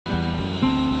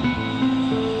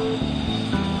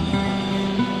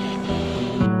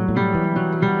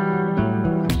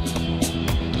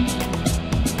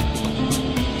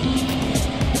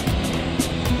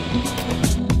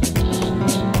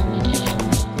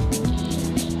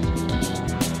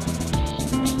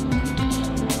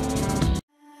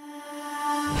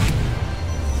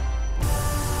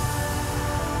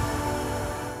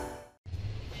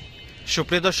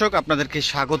সুপ্রিয় দর্শক, আপনাদেরকে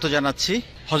স্বাগত জানাচ্ছি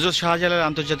হযরত শাহজালাল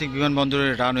আন্তর্জাতিক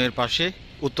বিমানবন্দরের রানওয়ের পাশে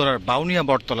উত্তরার বাউনিয়া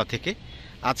বটতলা থেকে।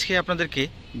 আজকে আপনাদেরকে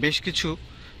বেশ কিছু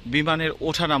বিমানের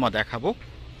ওঠানামা দেখাবো।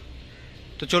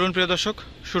 তো চলুন প্রিয় দর্শক,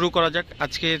 শুরু করা যাক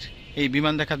আজকের এই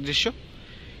বিমান দেখার দৃশ্য।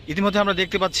 ইতিমধ্যে আমরা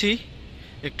দেখতে পাচ্ছি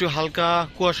একটু হালকা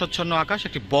কুয়াশাচ্ছন্ন আকাশ,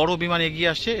 একটি বড় বিমান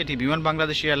এগিয়ে আসছে। এটি বিমান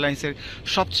বাংলাদেশ এয়ারলাইন্সের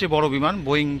সবচেয়ে বড় বিমান,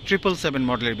 বোয়িং 777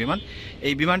 মডেলের বিমান।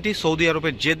 এই বিমানটি সৌদি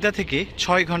আরবের জেদ্দা থেকে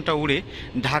 6 ঘন্টা উড়ে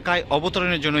ঢাকায়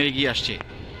অবতরণের জন্য এগিয়ে আসছে।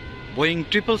 বোয়িং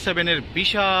 777-এর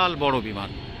বিশাল বড়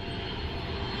বিমান।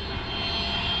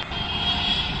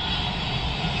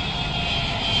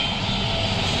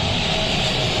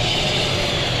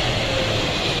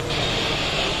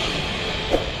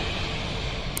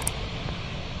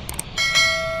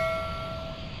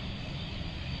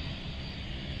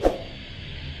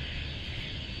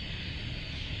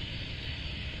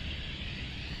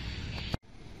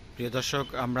 প্রিয় দর্শক,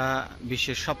 আমরা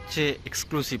বিশ্বের সবচেয়ে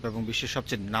এক্সক্লুসিভ এবং বিশ্বের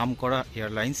সবচেয়ে নামকরা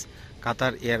এয়ারলাইন্স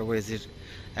কাতার এয়ারওয়েজের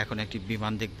এখন একটি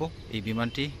বিমান দেখব। এই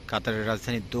বিমানটি কাতারের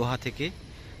রাজধানী দোহা থেকে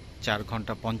 4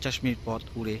 ঘন্টা 50 মিনিট পথ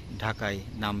উড়ে ঢাকায়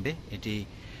নামবে। এটি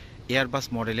এয়ারবাস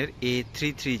মডেলের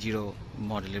A330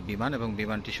 মডেলের বিমান এবং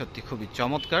বিমানটি সত্যি খুবই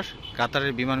চমৎকার।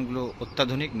 কাতারের বিমানগুলো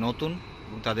অত্যাধুনিক, নতুন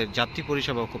এবং তাদের যাত্রী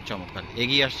পরিষেবাও খুব চমৎকার।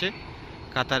 এগিয়ে আসছে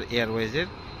কাতার এয়ারওয়েজের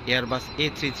এয়ারবাস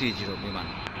A330 বিমান।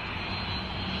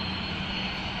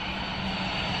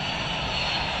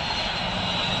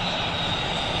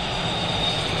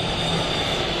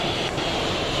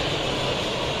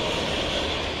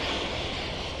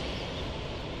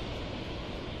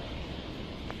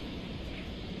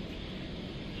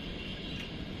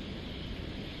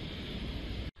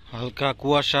 হালকা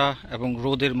কুয়াশা এবং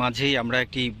রোদের মাঝেই আমরা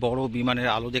একটি বড় বিমানের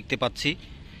আলো দেখতে পাচ্ছি।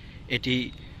 এটি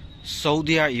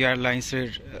সৌদিয়া এয়ারলাইন্সের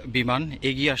বিমান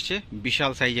এগিয়ে আসছে।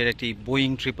 বিশাল সাইজের একটি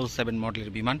বোয়িং 777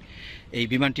 মডেলের বিমান। এই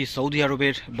বিমানটি সৌদি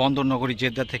আরবের বন্দরনগরী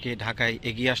জেদ্দা থেকে ঢাকায়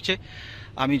এগিয়ে আসছে।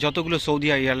 আমি যতগুলো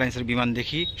সৌদিয়া এয়ারলাইন্সের বিমান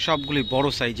দেখি সবগুলি বড়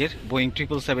সাইজের। বোয়িং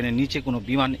 777-এর নিচে কোনো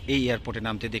বিমান এই এয়ারপোর্টে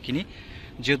নামতে দেখিনি,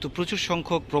 যেহেতু প্রচুর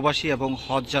সংখ্যক প্রবাসী এবং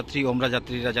হজ যাত্রী, ওমরা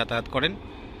যাত্রীরা যাতায়াত করেন।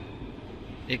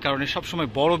 এই কারণে সবসময়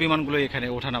বড় বিমানগুলো এখানে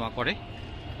ওঠানামা করে।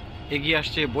 এগিয়ে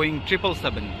আসছে বোয়িং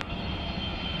 777।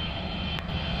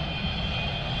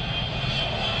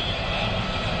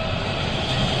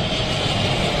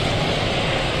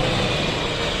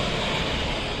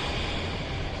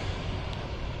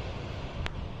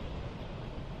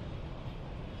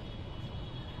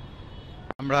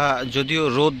 আমরা যদিও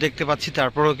রোদ দেখতে পাচ্ছি,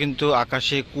 তারপরেও কিন্তু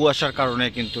আকাশে কুয়াশার কারণে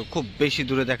কিন্তু খুব বেশি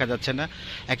দূরে দেখা যাচ্ছে না।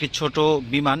 একটি ছোট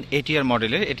বিমান এটিআর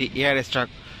মডেলের, এটি এয়ার স্ট্রাক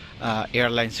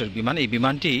এয়ারলাইন্সের বিমান। এই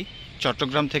বিমানটি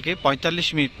চট্টগ্রাম থেকে 45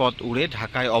 মিনিট পথ উড়ে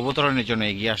ঢাকায় অবতরণের জন্য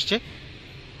এগিয়ে আসছে।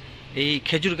 এই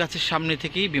খেজুর গাছের সামনে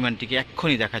থেকেই বিমানটিকে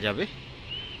এক্ষুনি দেখা যাবে।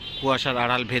 কুয়াশার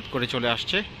আড়াল ভেদ করে চলে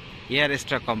আসছে এয়ার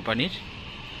স্ট্রাক কোম্পানির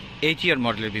এটিআর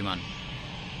মডেলের বিমান।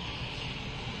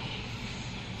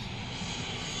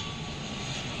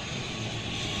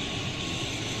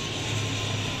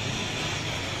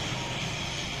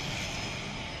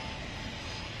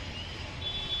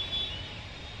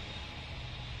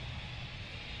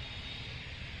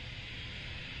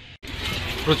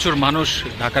 প্রচুর মানুষ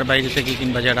ঢাকার বাইরে থেকে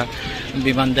কিংবা যারা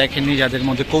বিমান দেখেননি, যাদের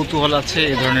মধ্যে কৌতূহল আছে,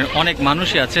 এ ধরনের অনেক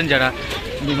মানুষই আছেন যারা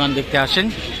বিমান দেখতে আসেন।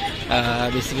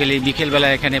 বেসিক্যালি বিকেলবেলা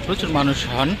এখানে প্রচুর মানুষ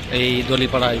হন। এই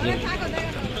দলিপাড়ায়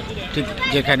ঠিক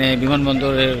যেখানে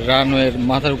বিমানবন্দরের রানওয়ের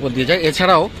মাথার উপর দিয়ে যায়।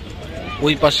 এছাড়াও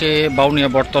ওই পাশে বাউনিয়া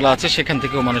বটতলা আছে, সেখান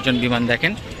থেকেও মানুষজন বিমান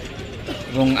দেখেন।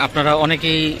 এবং আপনারা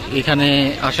অনেকেই এখানে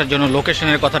আসার জন্য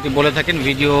লোকেশনের কথাটি বলে থাকেন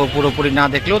ভিডিও পুরোপুরি না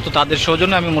দেখলেও। তো তাদের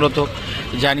সৌজন্যে আমি মূলত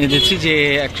জানিয়ে দিচ্ছি যে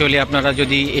অ্যাকচুয়ালি আপনারা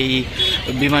যদি এই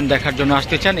বিমান দেখার জন্য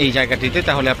আসতে চান এই জায়গাটিতে,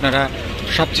 তাহলে আপনারা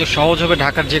সবচেয়ে সহজ হবে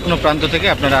ঢাকার যে কোনো প্রান্ত থেকে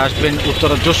আপনারা আসবেন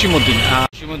উত্তরা জসিমউদ্দিন।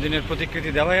 জসিমউদ্দিনের প্রতিকৃতি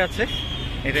দেওয়াই আছে।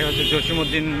 এটাই হচ্ছে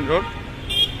জসিমউদ্দিন রোড,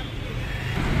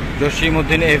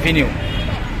 জসিমউদ্দিন এভিনিউ,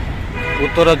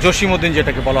 উত্তরা জসিমউদ্দিন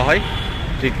যেটাকে বলা হয়,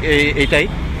 ঠিক এইটাই।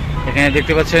 এখানে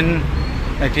দেখতে পাচ্ছেন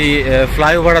একটি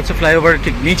ফ্লাইওভার আছে, ফ্লাইওভারের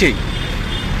ঠিক নিচেই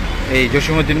এই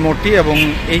জসিমউদ্দিন মোড়টি। এবং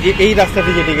এই যে এই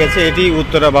রাস্তাটি যেটি গেছে এটি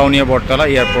উত্তরা বাউনিয়া বটতলা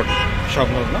এয়ারপোর্ট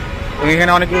সংলগ্ন। এবং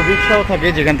এখানে অনেকগুলো রিক্সাও থাকে,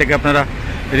 যেখান থেকে আপনারা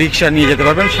রিক্সা নিয়ে যেতে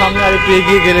পারবেন। সামনে আর একটু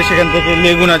এগিয়ে গেলে সেখান থেকে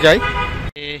লেগুনা যায়।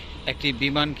 একটি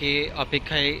বিমানকে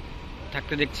অপেক্ষায়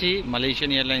থাকতে দেখছি।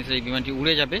 মালয়েশিয়ান এয়ারলাইন্সের এই বিমানটি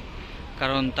উড়ে যাবে,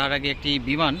 কারণ তার আগে একটি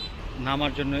বিমান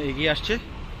নামার জন্য এগিয়ে আসছে।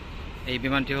 এই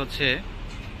বিমানটি হচ্ছে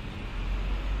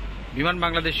বিমান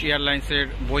বাংলাদেশ এয়ারলাইন্সের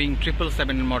বোয়িং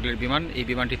 777 মডেলের বিমান। এই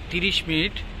বিমানটি 30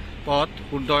 মিনিট পথ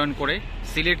উড্ডয়ন করে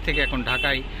সিলেট থেকে এখন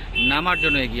ঢাকায় নামার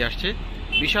জন্য এগিয়ে আসছে।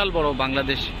 বিশাল বড়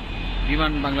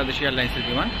বিমান বাংলাদেশ এয়ারলাইন্সের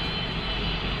বিমান।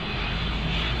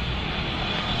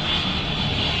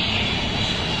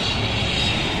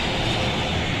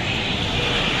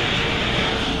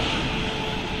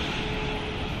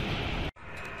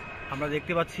 আমরা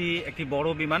দেখতে পাচ্ছি একটি বড়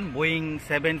বিমান বোয়িং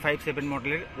 757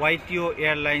 মডেলের ওয়াইটিও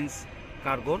এয়ারলাইন্স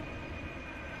কার্গো।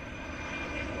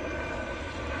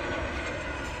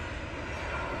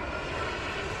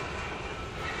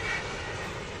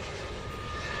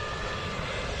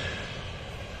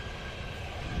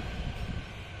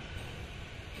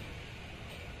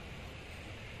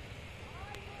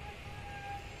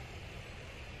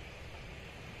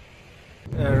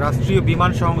 রাষ্ট্রীয়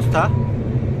বিমান সংস্থা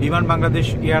বিমান বাংলাদেশ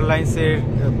এয়ারলাইন্সের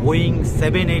বোয়িং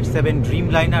 787 ড্রিম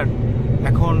লাইনার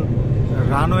এখন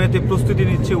রানওয়েতে প্রস্তুতি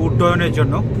নিচ্ছে উড্ডয়নের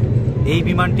জন্য। এই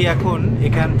বিমানটি এখন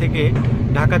এখান থেকে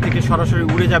ঢাকা থেকে সরাসরি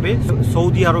উড়ে যাবে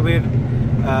সৌদি আরবের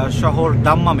শহর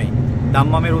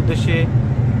দাম্মামের উদ্দেশ্যে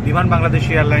বিমান বাংলাদেশ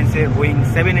এয়ারলাইন্সের বোয়িং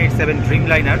 787 ড্রিম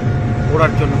লাইনার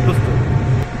ওড়ার জন্য প্রস্তুত।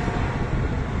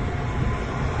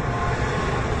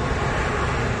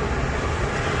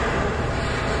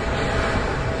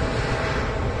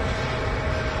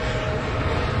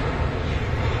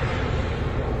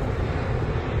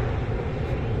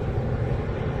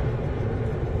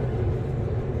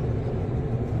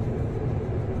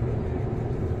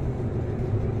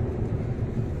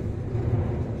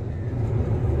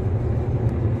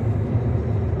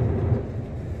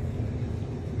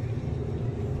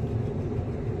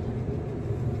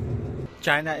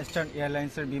 চায়না ইস্টার্ন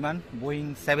এয়ারলাইন্সের বিমান বোয়িং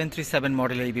 737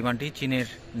 মডেলের এই বিমানটি চীনের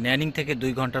ন্যানিং থেকে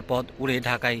 2 ঘন্টার পথ উড়ে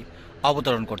ঢাকায়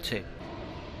অবতরণ করছে।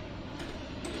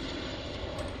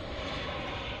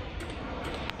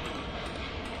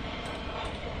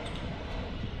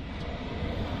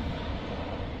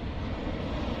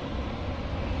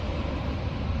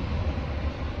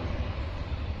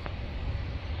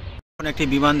 একটি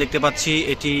বিমান দেখতে পাচ্ছি,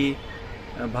 এটি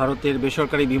ভারতের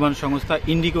বেসরকারি বিমান সংস্থা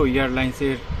ইন্ডিগো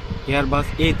এয়ারলাইন্সের এয়ারবাস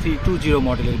A320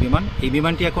 মডেলের বিমান। এই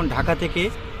বিমানটি এখন ঢাকা থেকে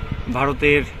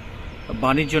ভারতের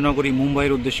বাণিজ্য নগরী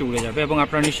মুম্বাইয়ের উদ্দেশ্যে উড়ে যাবে। এবং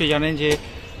আপনারা নিশ্চয়ই জানেন যে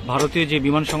ভারতীয় যে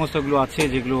বিমান সংস্থাগুলো আছে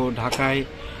যেগুলো ঢাকায়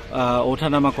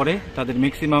ওঠানামা করে তাদের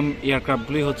ম্যাক্সিমাম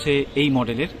এয়ারক্রাফটগুলি হচ্ছে এই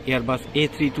মডেলের এয়ারবাস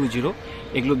A320।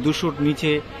 এগুলো 200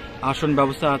 নিচে আসন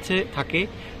ব্যবস্থা থাকে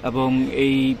এবং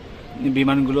এই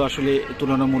বিমানগুলো আসলে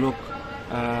তুলনামূলক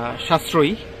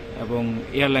সাশ্রয়ী এবং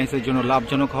এয়ারলাইন্সের জন্য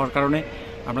লাভজনক হওয়ার কারণে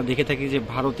আমরা দেখে থাকি যে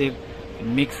ভারতের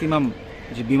ম্যাক্সিমাম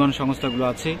যে বিমান সংস্থাগুলো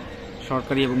আছে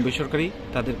সরকারি এবং বেসরকারি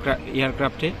তাদের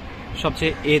এয়ারক্রাফটে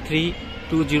সবচেয়ে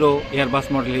A320 এয়ারবাস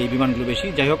মডেলের এই বিমানগুলো বেশি।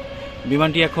 যাই হোক,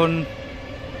 বিমানটি এখন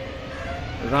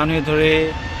রানওয়ে ধরে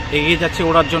এগিয়ে যাচ্ছে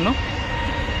ওড়ার জন্য।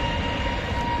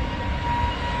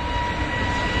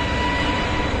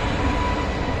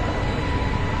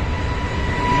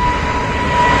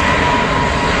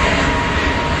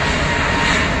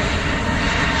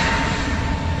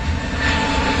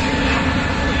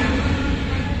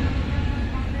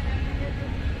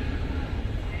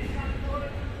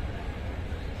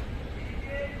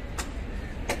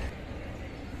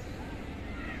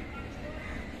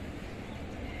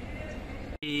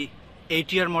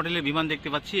 ATR মডেলের বিমান দেখতে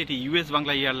পাচ্ছি, এটি ইউএস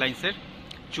বাংলা এয়ারলাইন্সের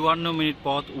 54 মিনিট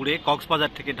পথ উড়ে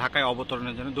কক্সবাজার থেকে ঢাকায়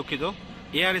অবতরণের জন্য, দুঃখিত,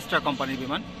 এয়ার স্টার কোম্পানির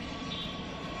বিমান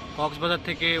কক্সবাজার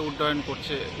থেকে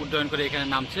উড্ডয়ন করে এখানে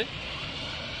নামছে।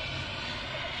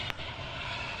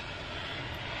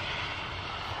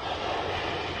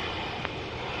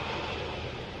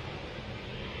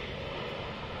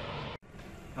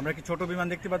 আমরা একটি ছোট বিমান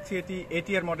দেখতে পাচ্ছি, এটি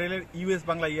ATR মডেলের ইউএস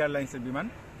বাংলা এয়ারলাইন্সের বিমান।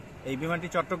 এই বিমানটি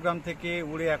চট্টগ্রাম থেকে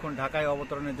উড়ে এখন ঢাকায়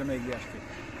অবতরণের জন্য এগিয়ে আসছে।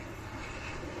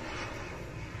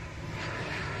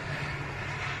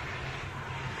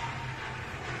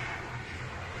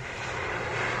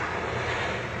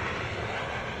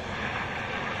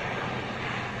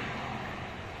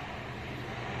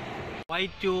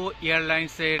 ওয়াইটিও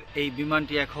এয়ারলাইন্সের এই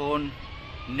বিমানটি এখন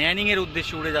ন্যানিং এর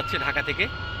উদ্দেশ্যে উড়ে যাচ্ছে ঢাকা থেকে।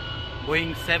 বোয়িং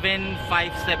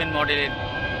 757 মডেলের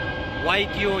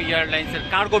ওয়াইটিও এয়ারলাইন্সের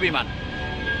কার্গো বিমান।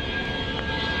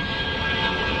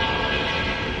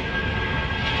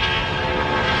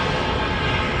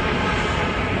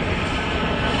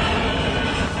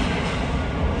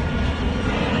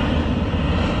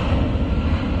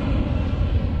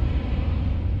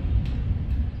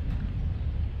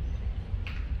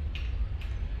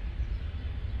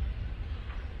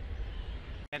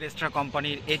 এয়ার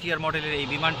কোম্পানির ATR মডেলের এই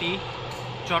বিমানটি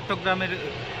চট্টগ্রামের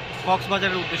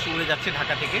কক্সবাজারের উদ্দেশ্যে উড়ে যাচ্ছে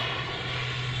ঢাকা থেকে।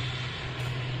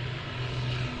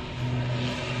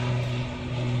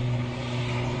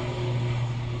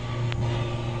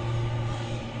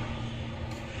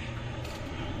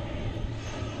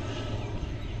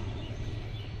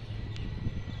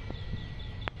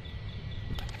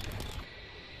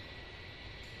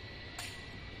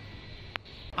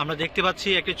 আমরা দেখতে পাচ্ছি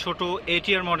একটি ছোট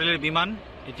ATR মডেলের বিমান,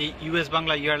 এটি ইউএস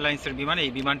বাংলা এয়ারলাইন্সের বিমান।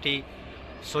 এই বিমানটি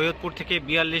সৈয়দপুর থেকে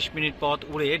 42 মিনিট পথ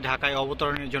উড়ে ঢাকায়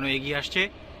অবতরণের জন্য এগিয়ে আসছে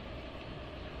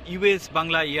ইউএস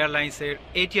বাংলা এয়ারলাইন্সের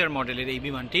ATR মডেলের এই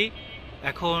বিমানটি।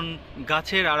 এখন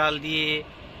গাছের আড়াল দিয়ে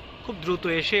খুব দ্রুত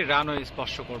এসে রানওয়ে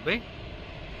স্পর্শ করবে।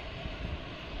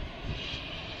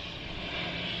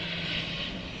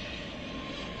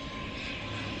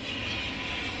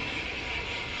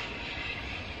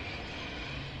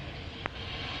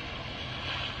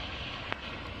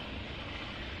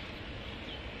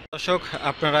 দর্শক,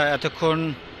 আপনারা এতক্ষণ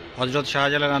হযরত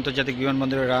শাহজালাল আন্তর্জাতিক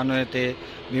বিমানবন্দরের রানওয়েতে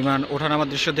বিমান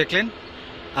ওঠানামার দৃশ্য দেখলেন।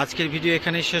 আজকের ভিডিও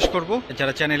এখানেই শেষ করব।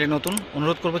 যারা চ্যানেলে নতুন,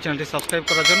 অনুরোধ করব চ্যানেলটি সাবস্ক্রাইব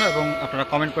করার জন্য, এবং আপনারা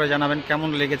কমেন্ট করে জানাবেন কেমন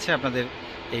লেগেছে আপনাদের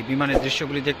এই বিমানের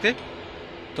দৃশ্যগুলি দেখতে।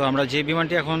 তো আমরা যে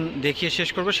বিমানটি এখন দেখিয়ে শেষ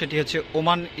করব সেটি হচ্ছে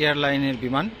ওমান এয়ারলাইনের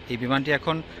বিমান। এই বিমানটি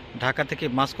এখন ঢাকা থেকে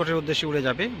মাস্কটের উদ্দেশ্যে উড়ে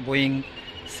যাবে, বোয়িং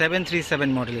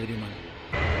 737 মডেলের বিমান।